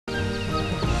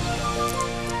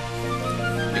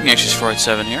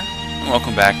Ignatius487 here, and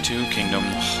welcome back to Kingdom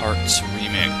Hearts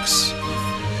Remix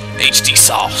HD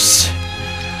Sauce.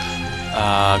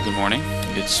 Good morning.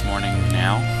 It's morning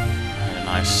now. I had a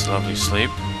nice, lovely sleep,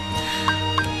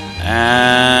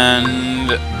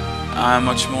 and I'm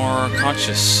much more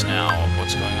conscious now of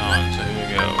what's going on. So here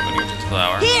we go. We're gonna go to the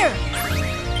flower. Here.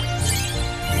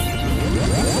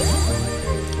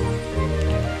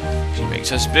 She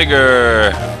makes us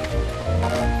bigger.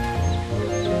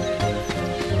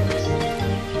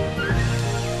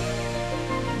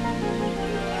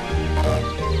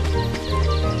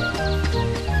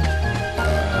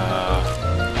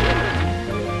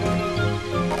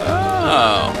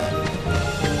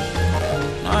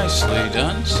 Nicely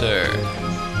done, sir.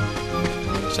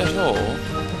 Is that all?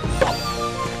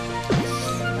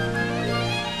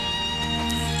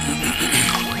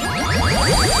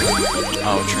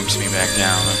 Oh, it shrinks me back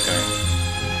down. Okay.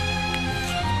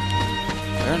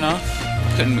 Fair enough.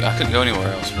 I couldn't go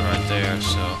anywhere else but right there.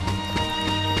 So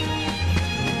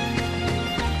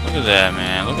look at that,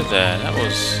 man. Look at that. That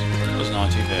was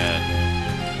not too bad.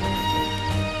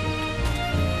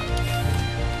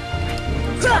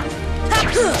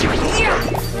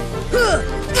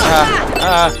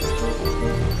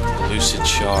 Lucid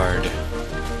shard.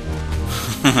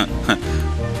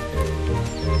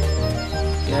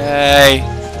 Yay!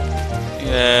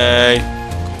 Yay!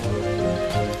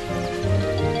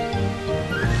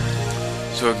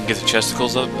 So I can get the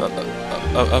chesticles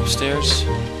upstairs?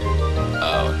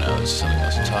 Oh no, this is something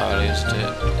else entirely, isn't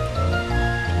it?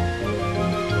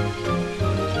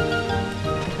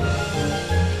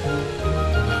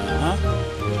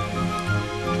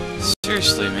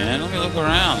 Seriously, man, let me look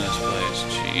around this place.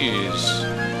 Jeez.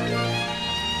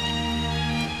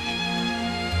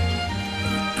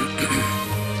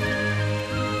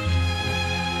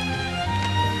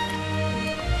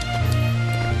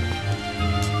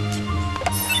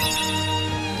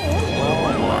 Glow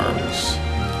marks.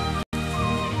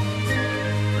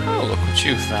 Oh, look what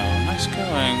you found. Nice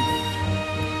going.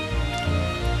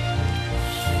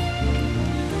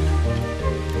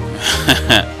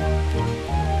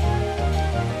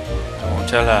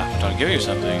 Tell her, don't give you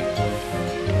something.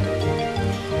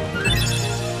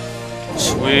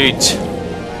 Sweet.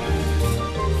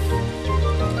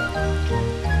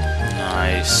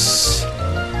 Nice.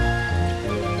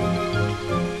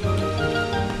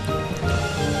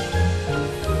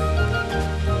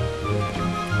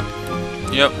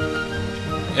 Yep.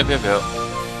 Yep.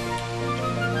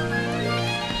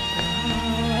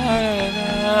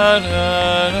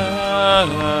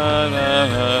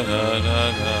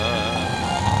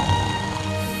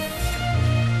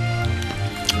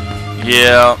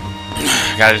 Yeah,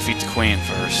 gotta defeat the queen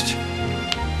first.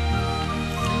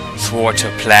 Thwart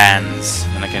her plans,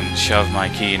 and I can shove my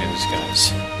key into this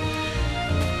guy's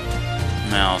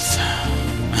mouth.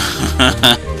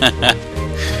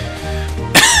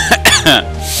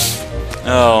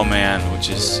 Oh man, which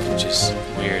is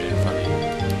weird and funny.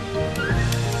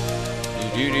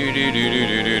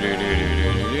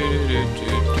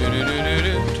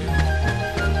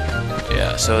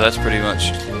 Yeah, so that's pretty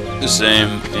much the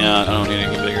same. Yeah, I don't need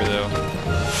anything bigger though.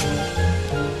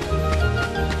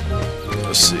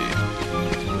 Let's see.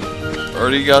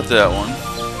 Already got that one.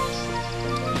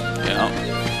 Yeah.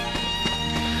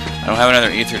 I don't have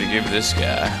another ether to give this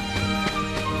guy. I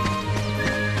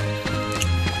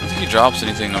don't think he drops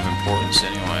anything of importance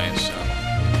anyway, so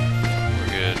we're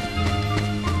good.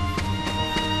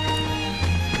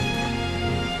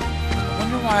 I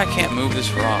wonder why I can't move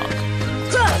this rock.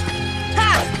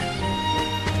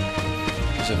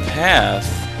 There's a path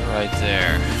right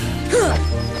there.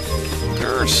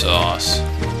 Grr sauce.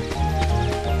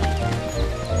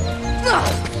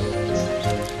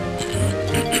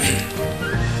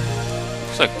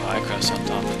 Looks like pie crust on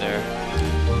top of there.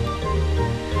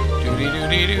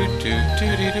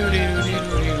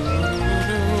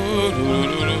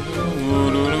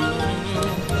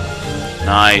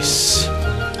 Nice.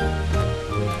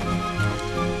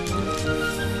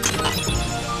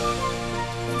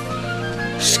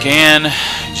 Scan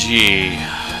G.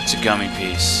 It's a gummy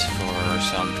piece for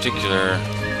some particular,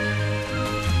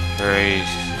 very,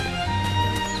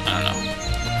 I don't know,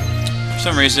 for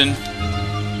some reason.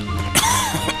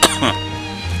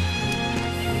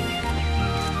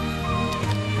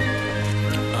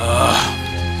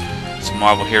 Some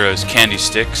Marvel Heroes candy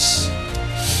sticks,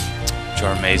 which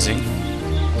are amazing.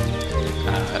 I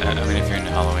mean, if you're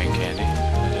into Halloween candy,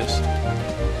 it is.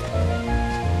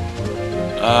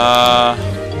 I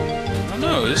don't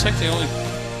know, is this like the only...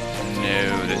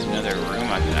 No, there's another room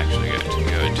I can actually go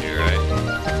to, right?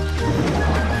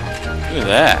 Look at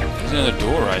that. There's another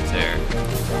door right there.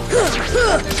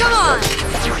 Come on!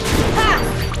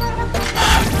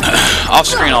 Off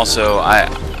screen also, I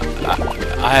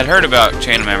had heard about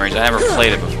Chain of Memories. I never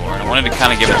played it before, and I wanted to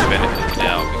kind of give it the benefit of the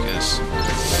doubt because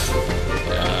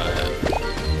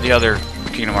the other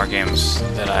Kingdom Hearts games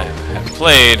that I have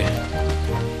played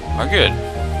are good.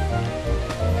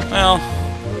 Well,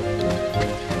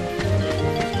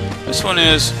 this one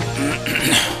is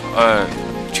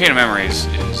Chain of Memories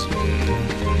is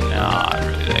not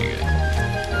really that good.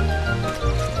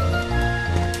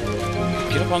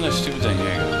 Get up on this stupid thing.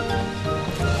 There you go.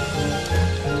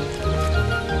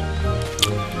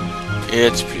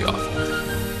 It's pretty awful.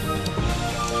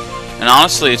 And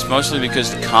honestly, it's mostly because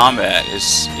the combat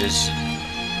is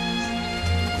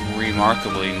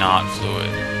remarkably not fluid.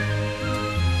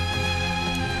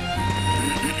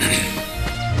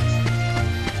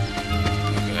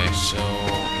 Okay, so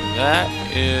that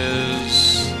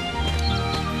is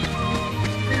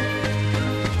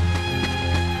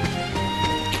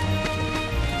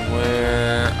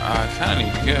where I kind of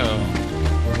need to go.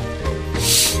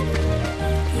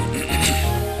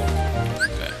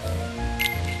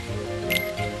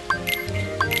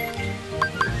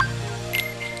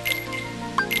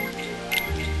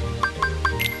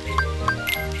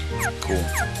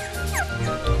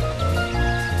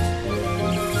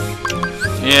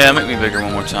 Yeah, make me bigger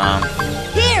one more time.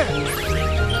 Here.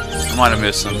 I might have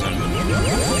missed something.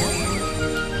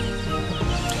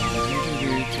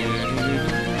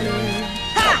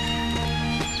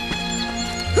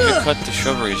 Cut the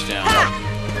shrubberies down.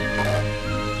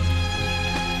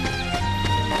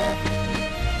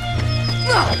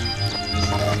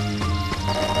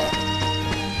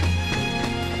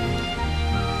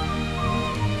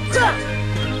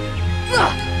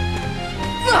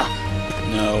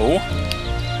 No.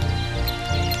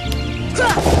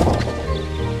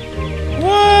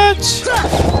 What?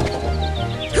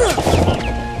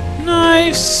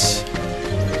 Nice.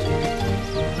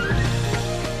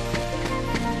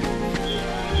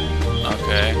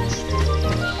 Okay.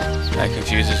 That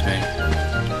confuses me.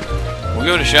 We'll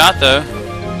give it a shot though.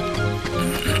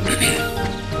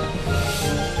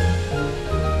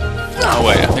 Oh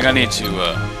wait, I think I need to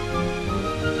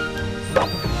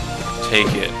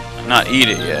take it. Not eat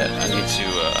it yet. I need to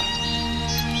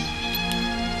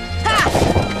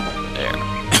there.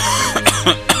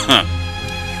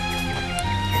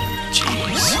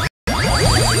 Jeez.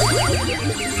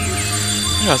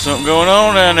 You got something going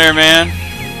on down there, man.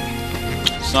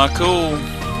 It's not cool.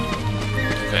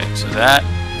 Okay, so that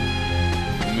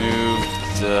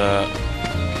moved the...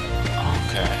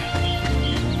 Okay.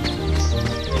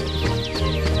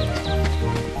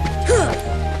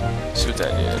 See what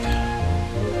that did.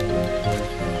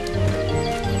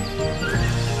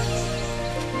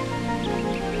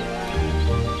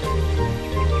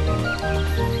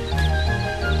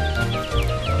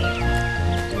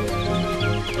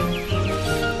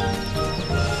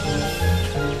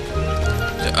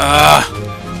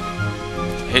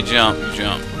 Hit jump, you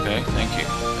jump. Okay, thank you.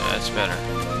 That's better.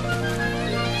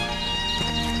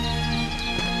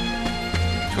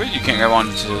 It's weird you can't grab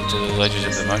onto the ledges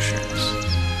of the mushrooms.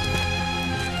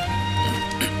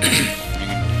 You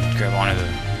can grab onto the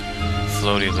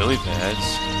floaty lily pads.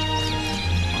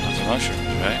 Not the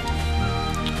mushrooms, right?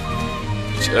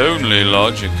 It's only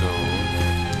logical.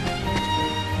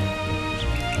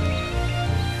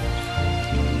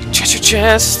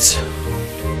 Chest!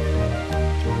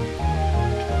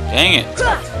 Dang it.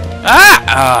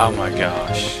 Ah! Oh my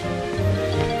gosh.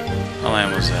 How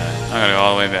lame was that? I gotta go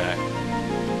all the way back.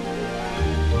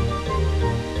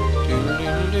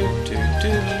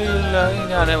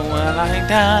 Got it well like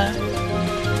that.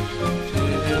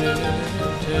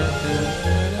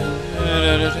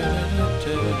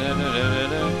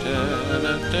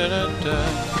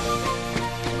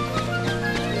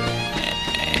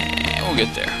 We'll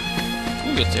get there.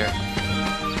 We'll get there.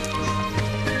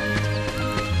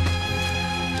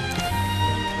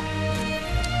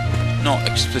 Not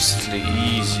explicitly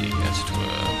easy, as it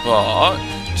were, but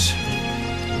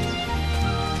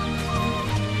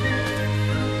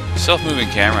self-moving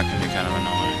camera can be kind of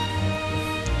annoying.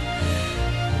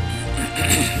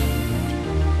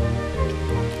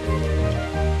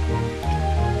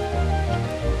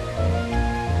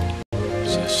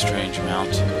 It's a strange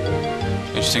mount.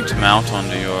 Interesting to mount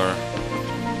onto your...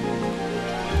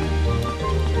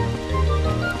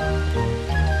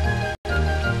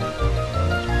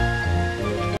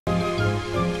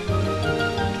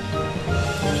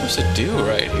 To do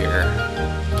right here?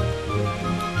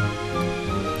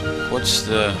 What's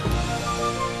the...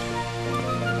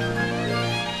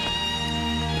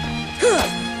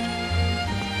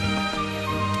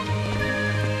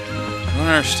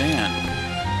 understand.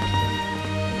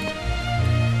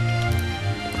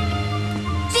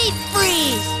 Deep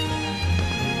freeze!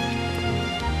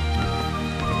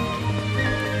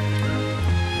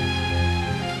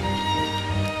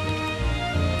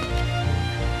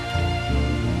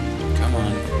 Come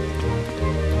on.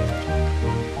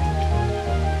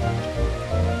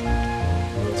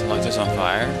 So light this on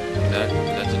fire? Is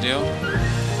that the deal?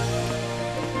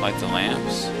 Light the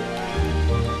lamps?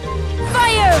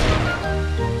 Fire!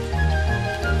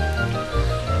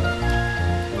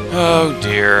 Oh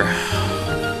dear.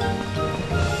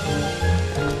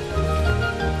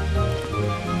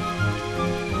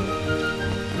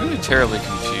 I'm really terribly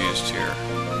confused here.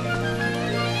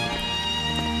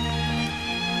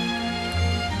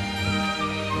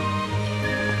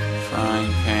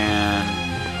 Frying pan.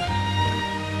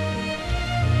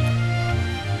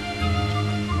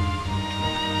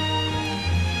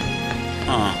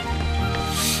 Huh.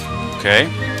 Okay.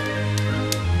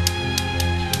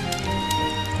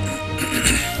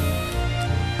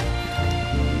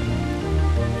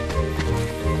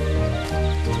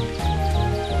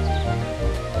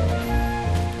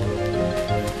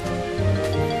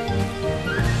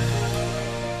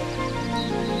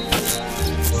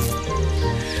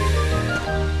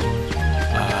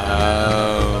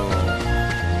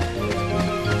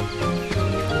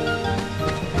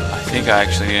 I think I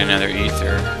actually need another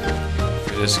ether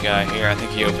for this guy here. I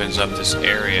think he opens up this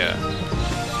area.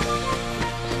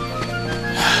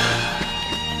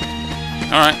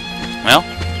 Alright, well,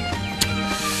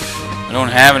 I don't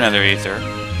have another ether,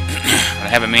 but I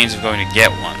have a means of going to get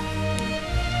one.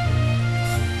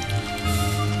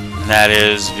 And that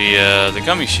is via the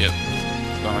gummy ship.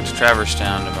 Going to Traverse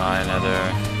Town to buy another,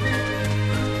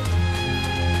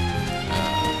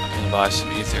 and buy some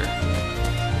ether.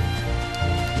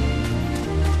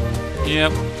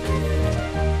 Yep.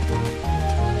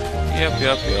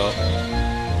 Yep.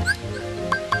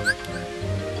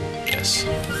 Yes.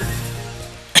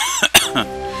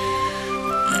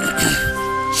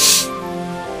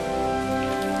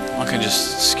 I can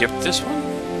just skip this one?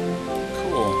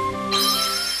 Cool.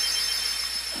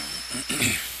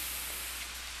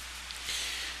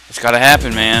 It's gotta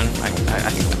happen, man.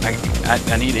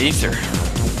 I need ether.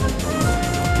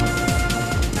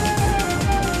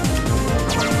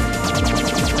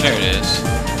 There it is.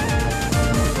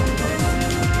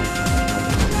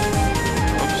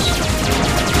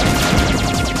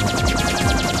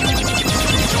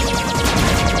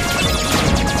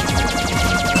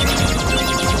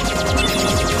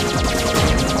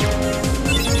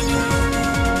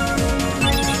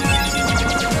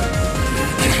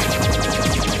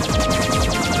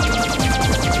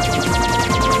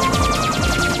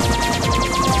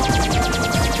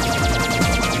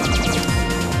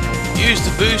 Use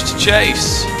the boost to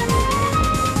chase.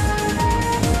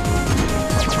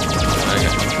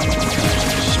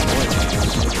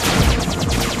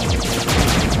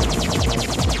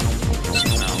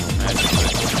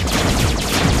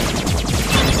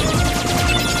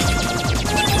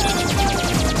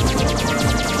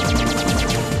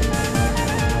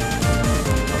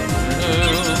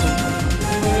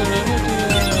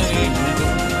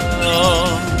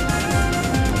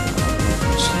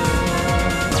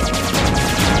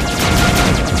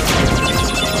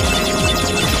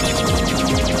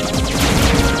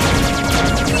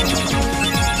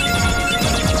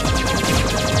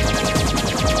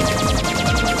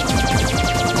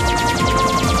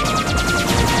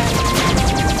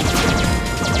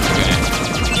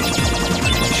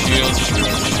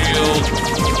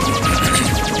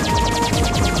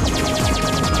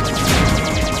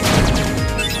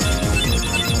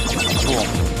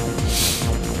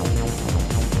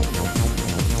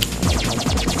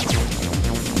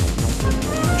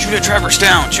 Shoot at Traverse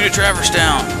Town! Shoot at Traverse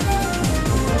Town!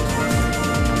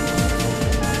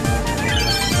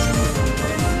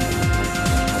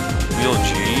 Wheel G.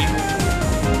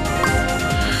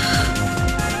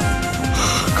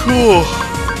 Cool.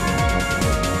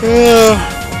 Yeah.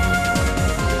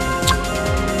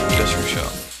 Just for show.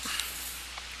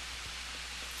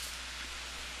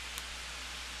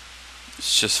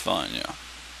 It's just fun, yeah.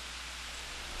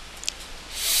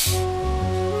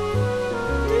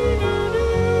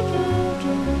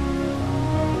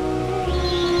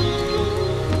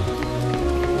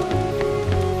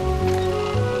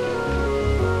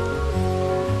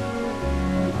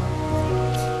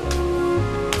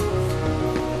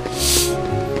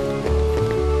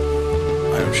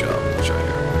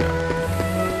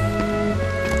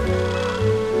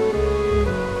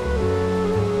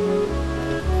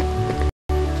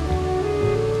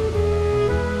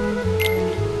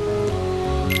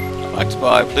 like to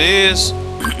buy, please.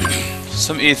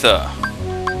 Some ether.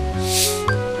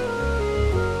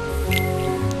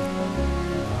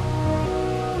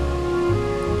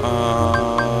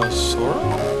 Sora?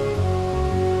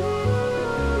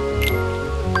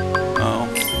 Oh.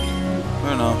 I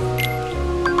don't know.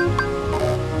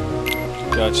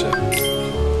 Gotcha.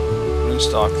 In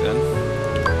stock then.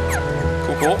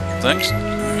 Cool, cool. Thanks.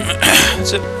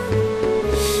 That's it.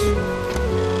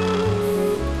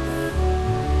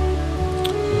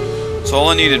 That's all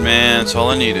I needed, man. That's all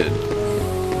I needed.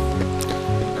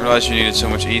 I realized you needed so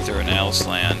much ether in Alice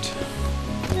Land.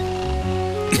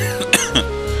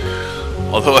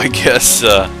 Although I guess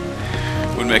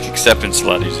would make acceptance a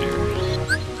lot easier.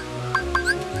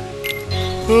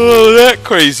 Oh, that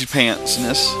crazy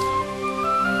pantsness.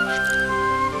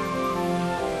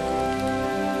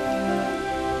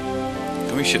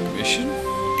 Can we ship mission?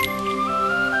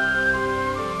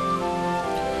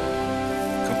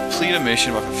 Complete a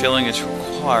mission by fulfilling its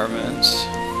requirements.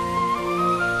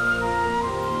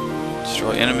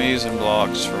 Destroy enemies and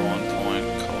blocks for 1 point.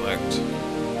 Collect.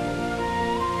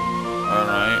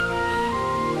 Alright.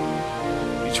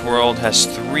 Each world has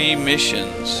 3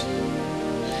 missions.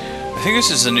 I think this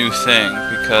is a new thing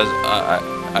because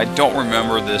I don't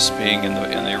remember this being in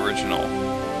the original.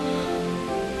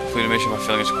 Complete a mission by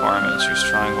filling its requirements. Use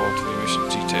triangle to view mission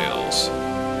details.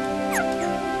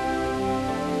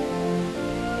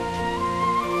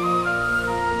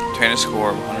 Obtain a score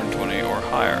of 120 or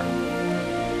higher.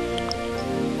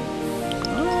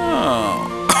 Oh.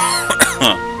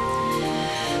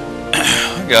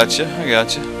 I gotcha.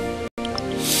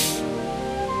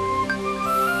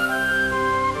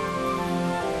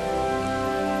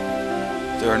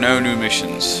 There are no new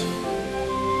missions.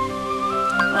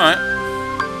 Alright.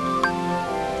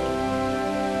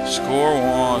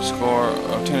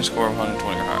 Obtain a score of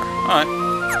 120 or higher. Alright.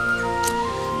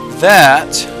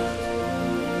 That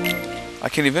I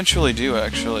can eventually do,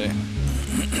 actually.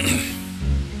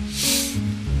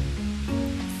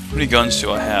 How many guns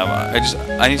do I have?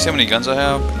 I need to see how many guns I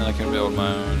have, and then I can build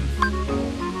my own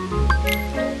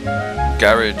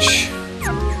garage.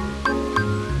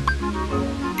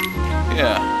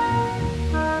 Yeah.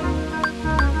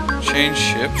 Change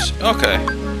ships. Okay.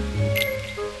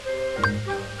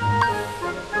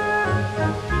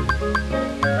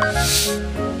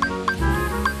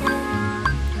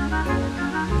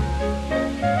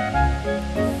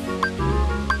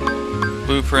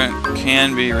 Blueprint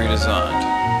can be redesigned.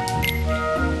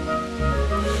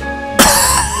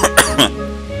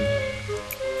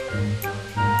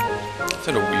 Is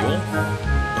that a wheel?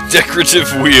 A decorative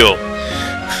wheel.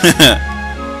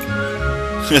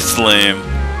 It's lame.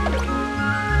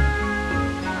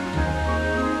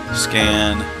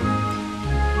 Scan.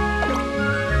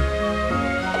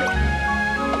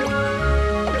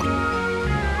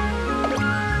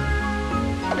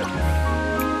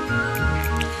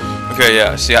 Okay,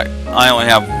 yeah, see, I only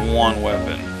have 1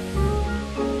 weapon.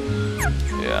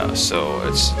 Yeah, so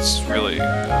it's really, no.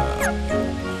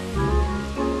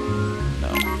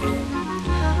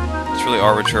 It's really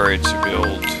arbitrary to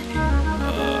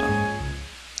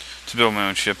build my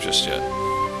own ship just yet.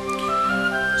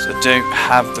 So I don't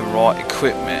have the right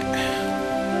equipment.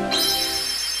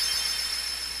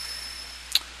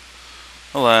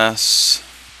 Alas.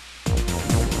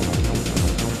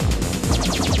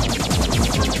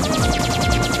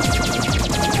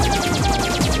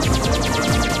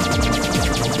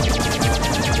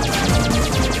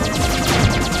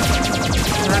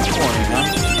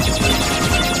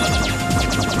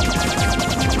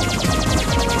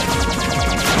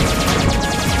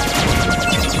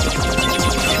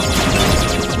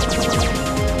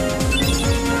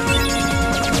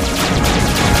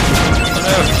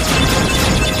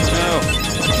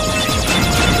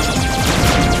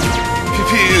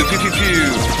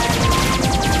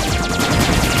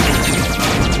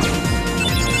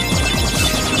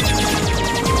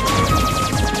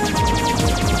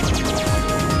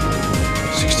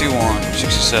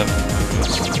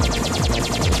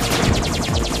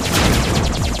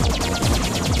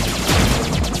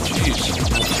 Jeez.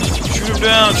 Shoot him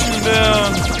down, shoot him down.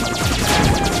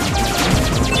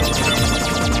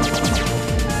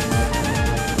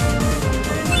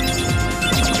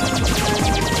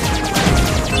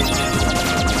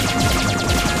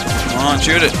 Come on,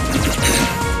 shoot it.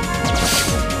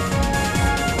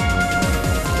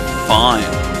 Fine.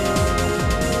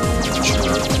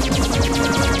 Sure.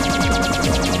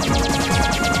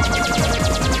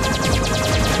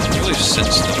 Really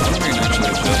sits though. I don't think I can actually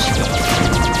adjust that.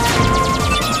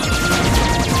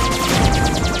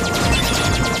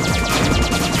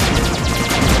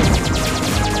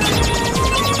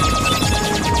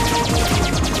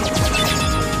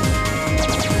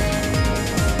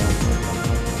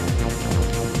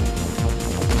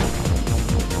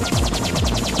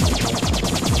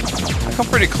 come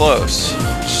pretty close.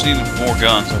 Just need more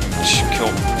guns. I can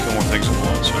kill more things at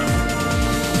once.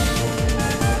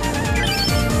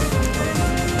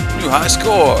 New high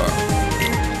score.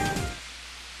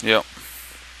 Yep.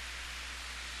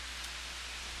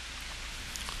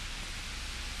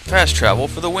 Fast travel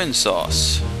for the wind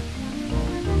sauce.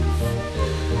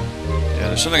 Yeah,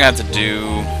 there's something I have to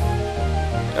do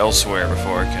elsewhere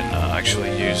before I can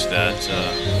actually use that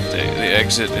the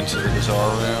exit into the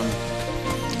bizarre room.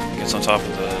 It's on top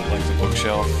of the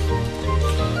bookshelf.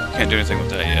 Can't do anything with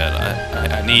that yet.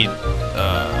 I need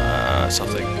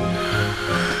something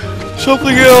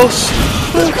else.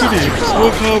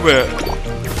 More combat.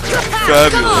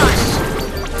 Fabulous.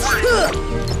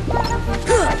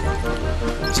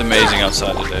 It's amazing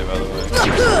outside today, by the way.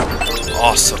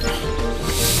 Awesome.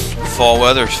 Fall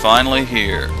weather's finally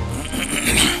here.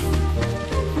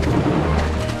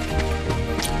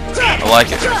 I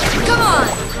like it. Come on!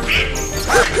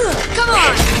 Come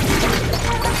on!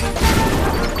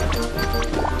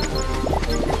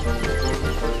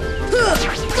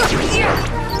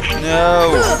 No!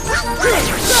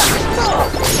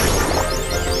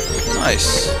 Nice.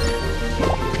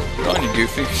 Good on you,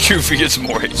 Goofy. Goofy gets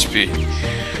more HP.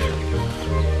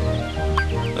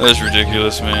 That's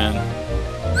ridiculous, man.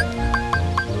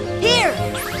 Here!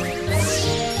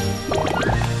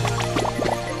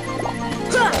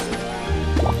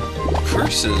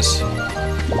 Curses.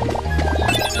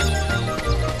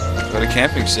 Got a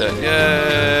camping set.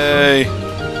 Yay!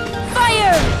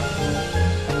 Fire!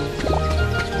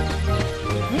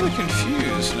 I'm really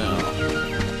confused now.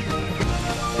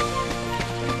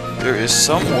 There is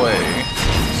some way.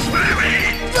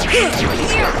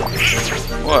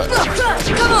 What?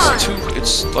 Come on!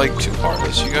 It's like too hard.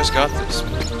 You guys got this,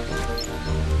 man.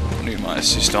 I need my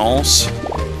assistance.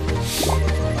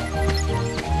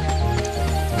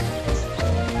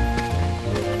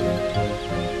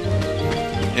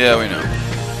 Yeah, we know.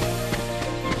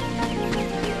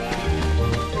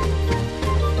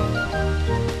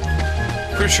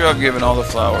 Pretty sure I've given all the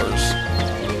flowers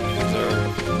their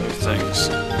things.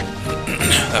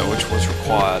 That which was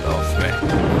required of me.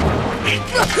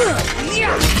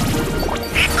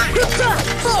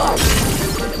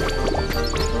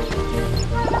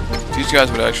 If these guys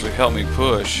would actually help me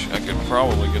push, I could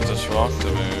probably get this rock to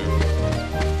move.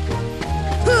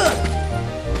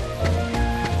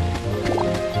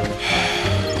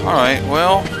 Alright,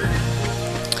 well,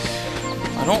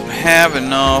 I don't have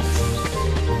enough.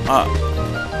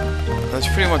 That's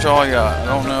pretty much all I got. I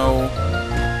don't know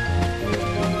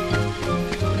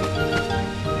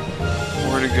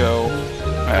where to go.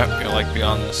 I have to like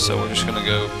beyond this, so we're just gonna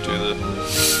go do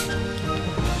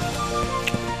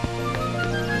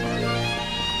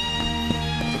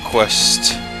the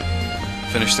quest.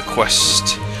 Finish the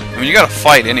quest. I mean, you gotta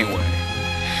fight anyway.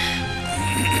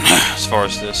 As far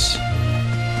as this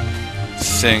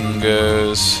thing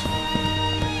goes.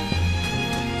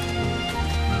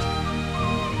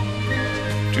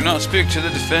 Do not speak to the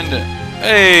defendant.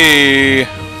 Hey!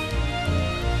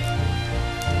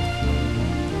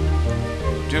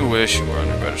 Do wish you were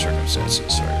under better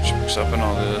circumstances. Sorry, I should mix up in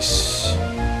all this.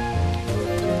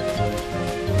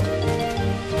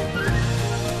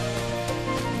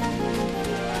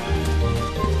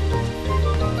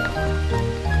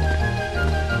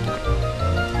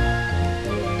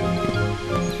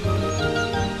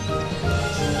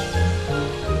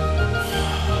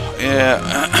 Yeah,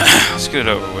 let's get it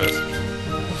over with.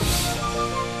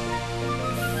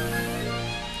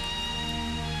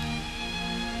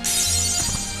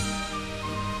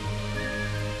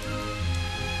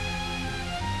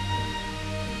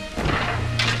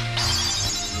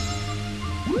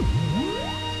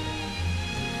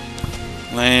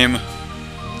 Lame.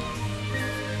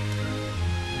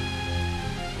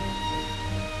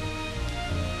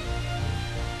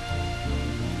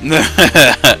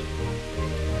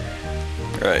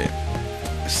 Right.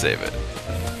 Save it.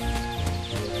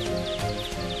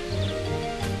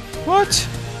 What?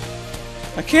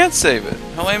 I can't save it.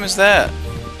 How lame is that?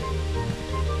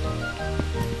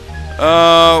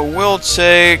 We'll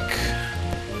take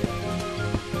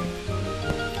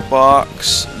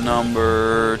box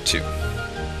number 2.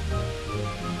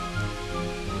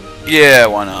 Yeah,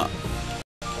 why not?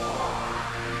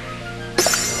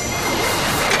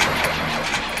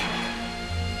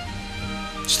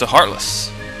 It's the Heartless.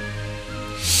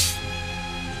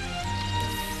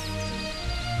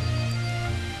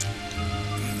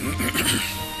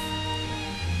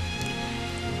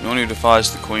 No one who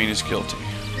defies the Queen is guilty.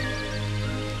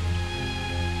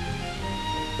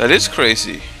 That is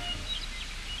crazy.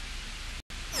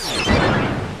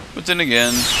 But then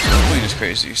again, the Queen is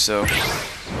crazy, so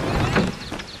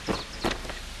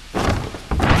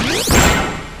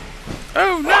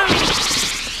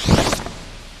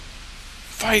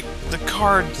fight the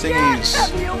card thingies.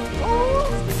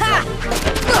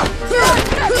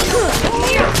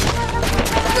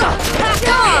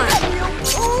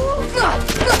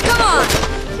 Come on!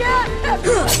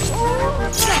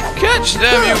 Catch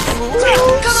them, you fools!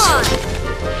 Come on!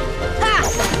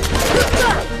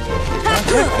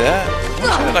 Attack that.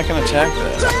 Why did I can attack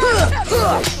that?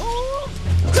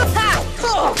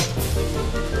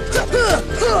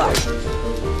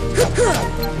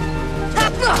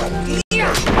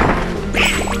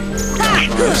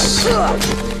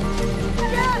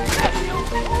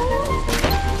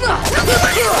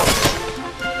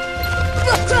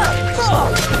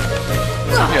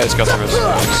 You guys got the rest of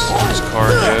this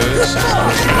card goes.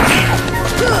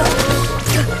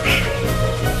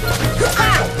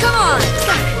 Come on!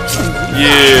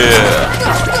 Yeah!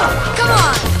 Come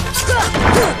on!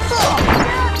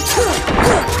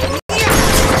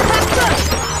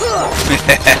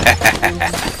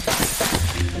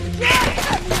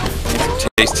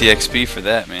 Tasty XP for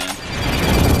that, man.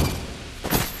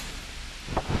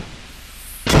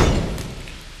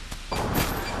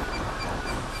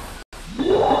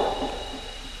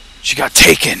 She got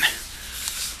taken.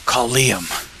 Call Liam.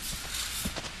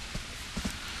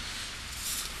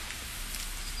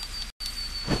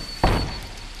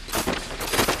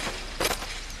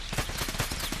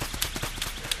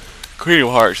 Queen of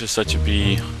Hearts is such a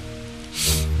bee.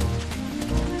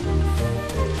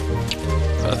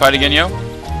 Want to fight again, yo?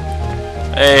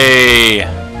 Hey!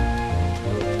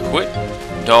 Quit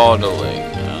dawdling.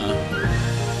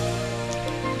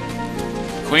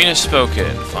 Queen has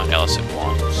spoken. Find Alice at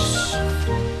once.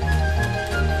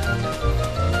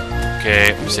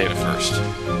 Okay, let me save it first.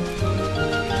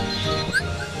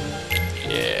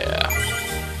 Yeah.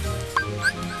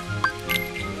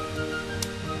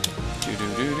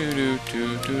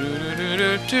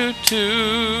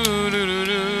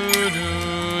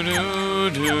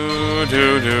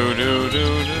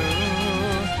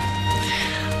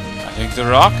 I think the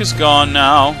rock is gone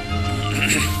now.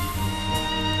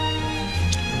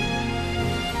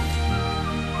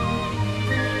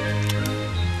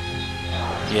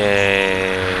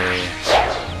 Yay.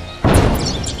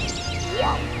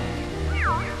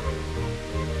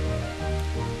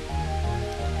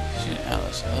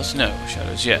 Alice, no.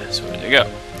 Shadows, yes. Where did they go?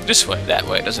 This way, that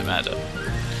way, doesn't matter.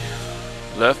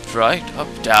 Left, right, up,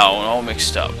 down, all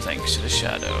mixed up thanks to the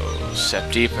shadows.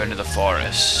 Step deeper into the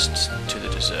forest, to the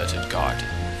deserted garden.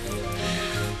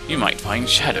 You might find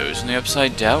shadows in the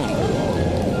upside down.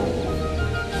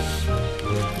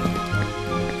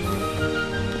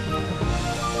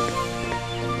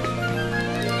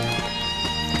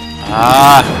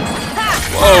 Ah!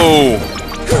 Whoa!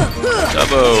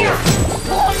 Double!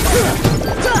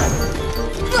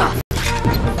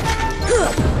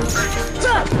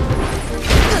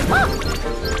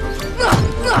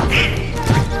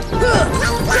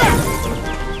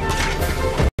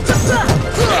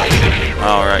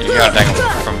 Alright, you gotta attack him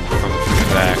from the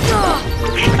back.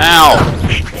 Ow!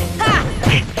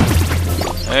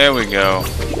 There we go.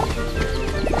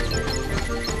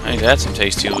 Hey, that's some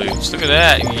tasty loots. Look at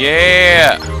that.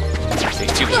 Yeah!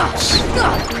 Tasty loots.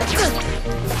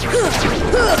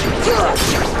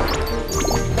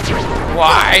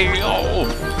 Why? Oh!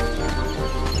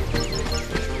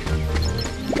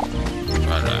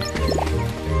 Right.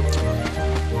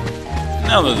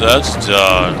 Now that that's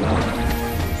done.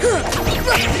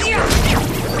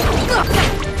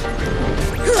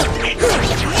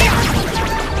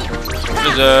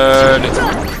 Blizzard!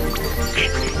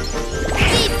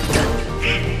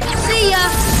 See ya!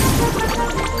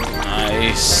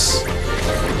 Nice.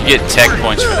 You get tech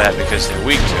points for that because they're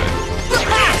weak to it.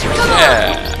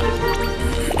 Yeah.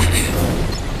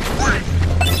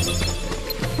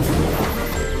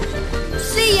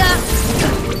 See ya!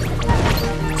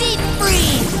 Deep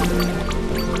freeze!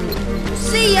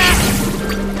 See ya!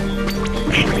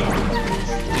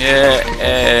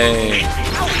 Yay!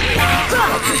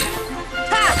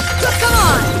 Come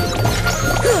on!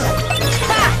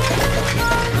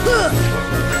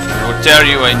 I will tell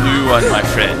you a new one, my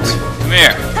friend. Come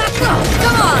here.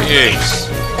 Come on! Yes.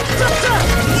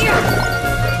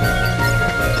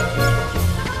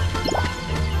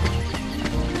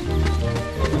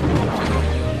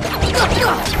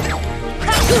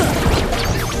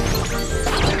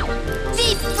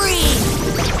 Deep freeze!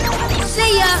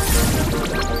 See ya!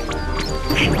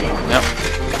 Yep.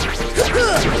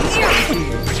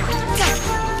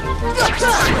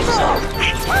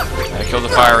 Gotta kill the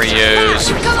fiery Yos.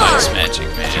 Nice magic,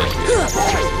 man.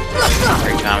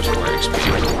 3 times more XP.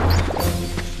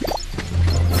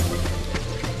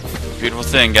 Beautiful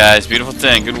thing, guys. Beautiful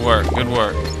thing. Good work. Good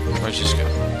work. Where'd this go?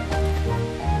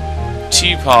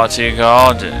 Tea Party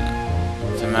Garden.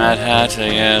 The Mad Hatter,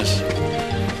 yes.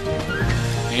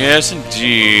 Yes,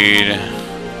 indeed.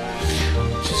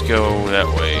 Just go that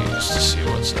way just to see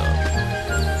what's up.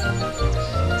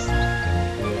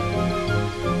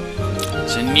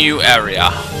 It's a new area.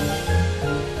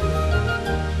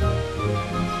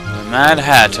 The Mad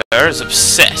Hatter is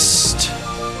obsessed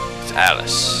with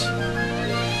Alice.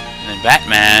 And then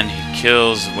Batman, he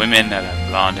kills women that have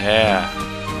blonde hair.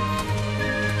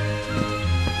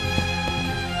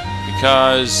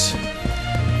 Because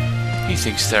he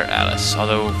thinks they're Alice.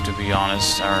 Although, to be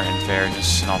honest, or in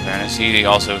all fairness, he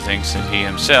also thinks that he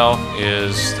himself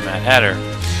is the Mad Hatter.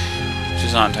 Which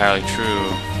is not entirely true.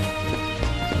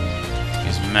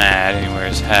 He's mad and he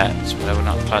wears hats, but I would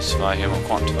not classify him or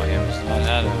quantify him as the Mad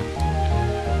Hatter.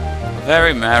 A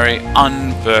very merry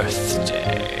unbirthday.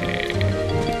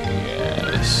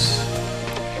 Yes.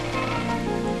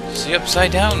 It's the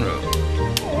upside down room.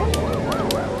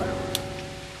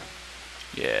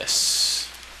 Yes.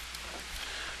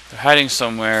 They're hiding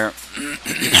somewhere.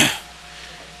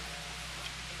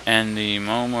 And the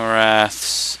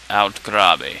Momorath's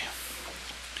outgrabe.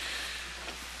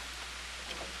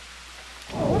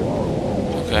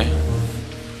 Okay.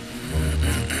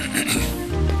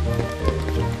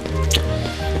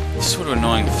 This sort of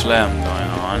annoying phlegm going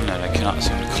on that I cannot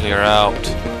seem to clear out.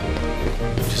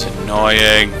 Just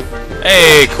annoying.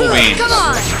 Hey, cool beans. Come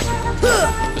on.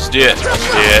 Let's do it. Let's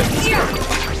do it.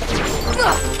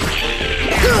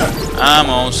 I'm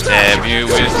gonna stab you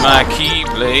with my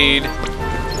keyblade.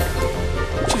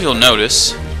 Which, if you'll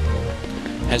notice,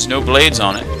 has no blades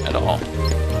on it at all.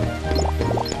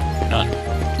 None.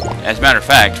 As a matter of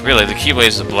fact, really, the keyblade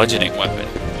is a bludgeoning weapon.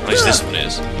 At least this one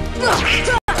is.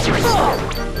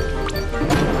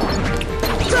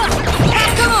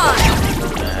 Come on.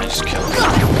 Just kill her.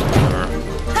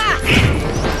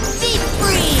 Deep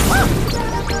freeze.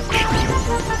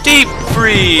 Deep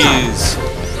freeze!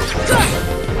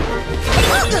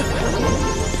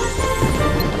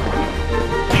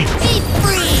 Deep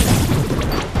freeze.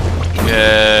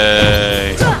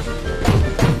 Yay!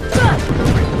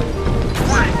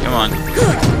 Come on.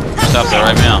 Stop that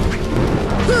right now.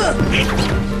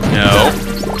 No.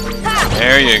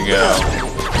 There you go.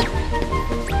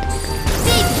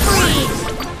 Deep freeze.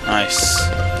 Nice.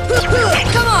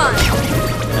 Come on.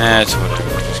 That's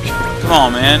whatever. Just kidding. Come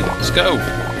on, man. Let's go.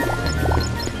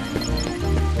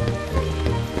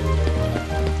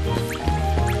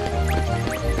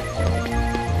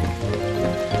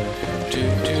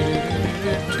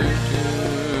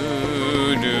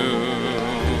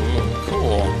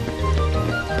 Cool.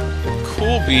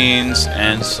 Cool beans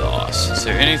and sauce. Is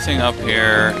there anything up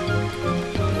here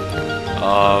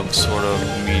of sort of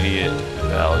immediate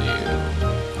value?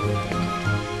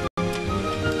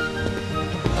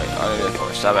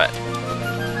 Stop it.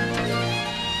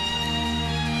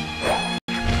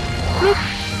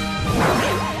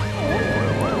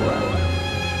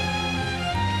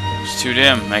 It's too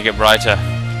dim. Make it brighter.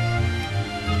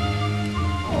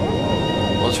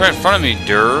 Well, it's right in front of me,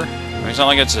 durr. I mean, it's not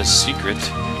like it's a secret. It's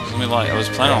gonna be like I was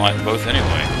planning on lighting both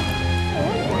anyway.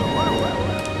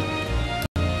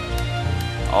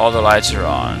 All the lights are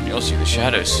on. You'll see the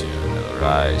shadows soon. They'll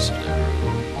rise in the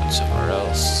room and somewhere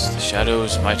else. The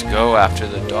shadows might go after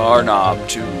the doorknob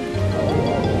too.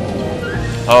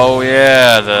 Oh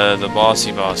yeah, the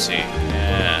bossy.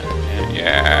 Yeah.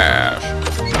 Yes.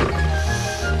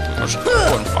 Let's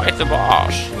go and fight the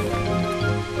boss.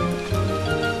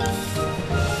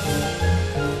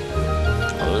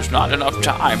 Well, there's not enough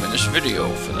time in this video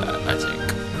for that, I think.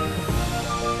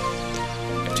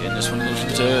 This one goes a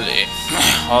bit early,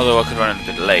 although I could run it a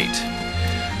bit late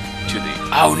to the.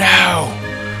 Oh no!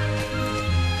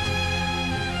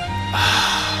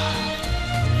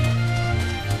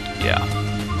 Yeah.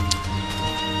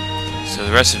 So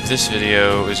the rest of this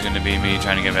video is going to be me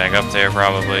trying to get back up there,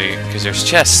 probably, because there's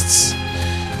chests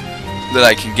that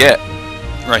I can get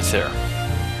right there.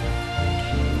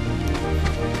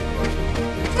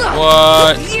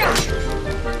 What?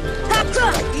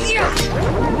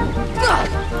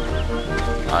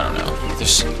 I don't know.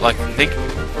 There's like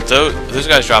those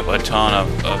guys drop a ton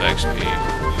of XP.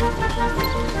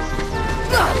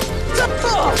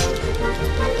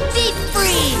 Deep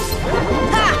freeze.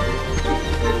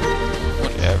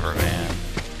 Whatever, man.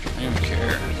 I don't even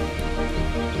care.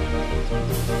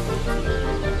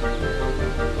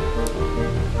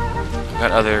 I've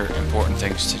got other important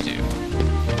things to do,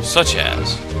 such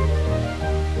as.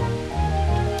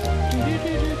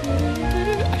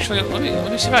 Actually, let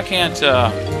me see if I can't. I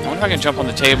wonder if I can jump on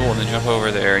the table and then jump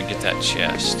over there and get that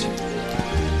chest.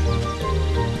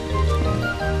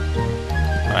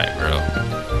 Alright, bro.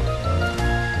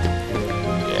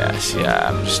 Yeah,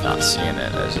 I'm just not seeing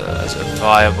it as a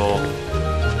viable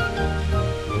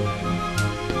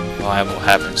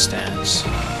happenstance.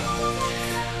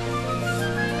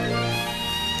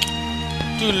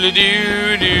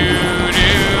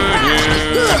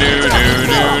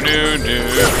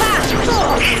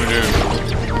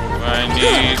 I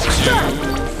need to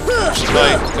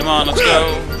fight. Come on, let's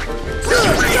go.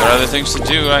 Got other things to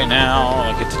do right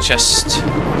now. Look at the chest.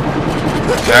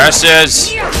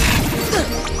 Curses!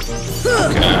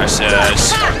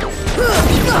 Curses!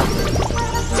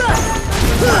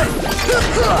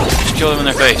 Just kill them in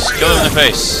their face. Kill them in their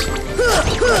face.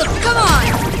 Come on!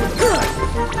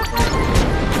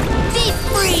 Deep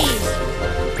freeze!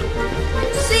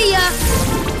 See ya!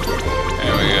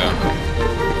 There we go.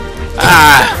 Ah!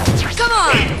 Come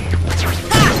on!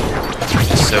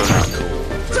 It's so not cool.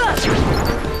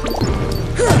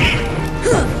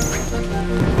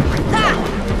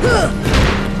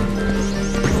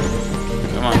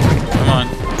 Come on, come on.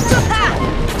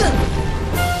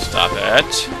 Stop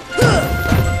it.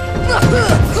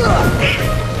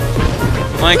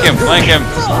 Flank him, flank him.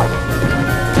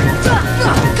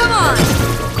 Come on!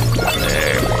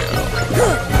 There we go.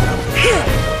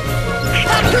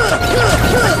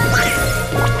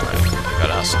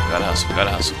 Gotta hustle, gotta hustle,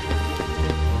 gotta hustle.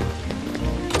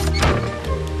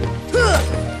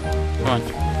 Come on.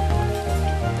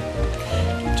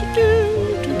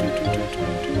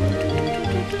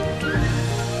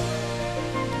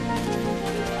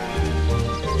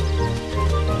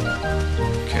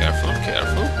 Careful,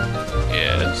 careful.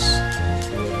 Yes.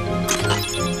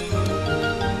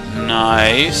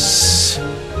 Nice.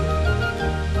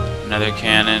 Another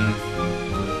cannon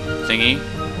thingy.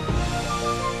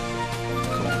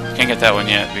 Cool. Can't get that one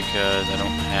yet because I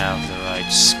don't have the right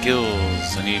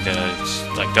skills. I need to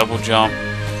like double jump,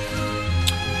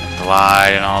 and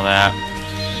glide, and all that.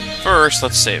 First,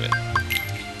 let's save it.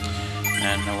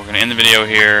 And we're gonna end the video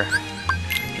here.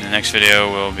 In the next video,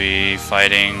 we'll be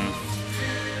fighting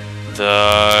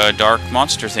the dark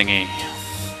monster thingy,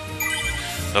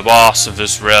 the boss of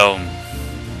this realm.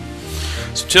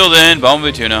 So till then,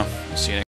 Bomba Tuna. See you next.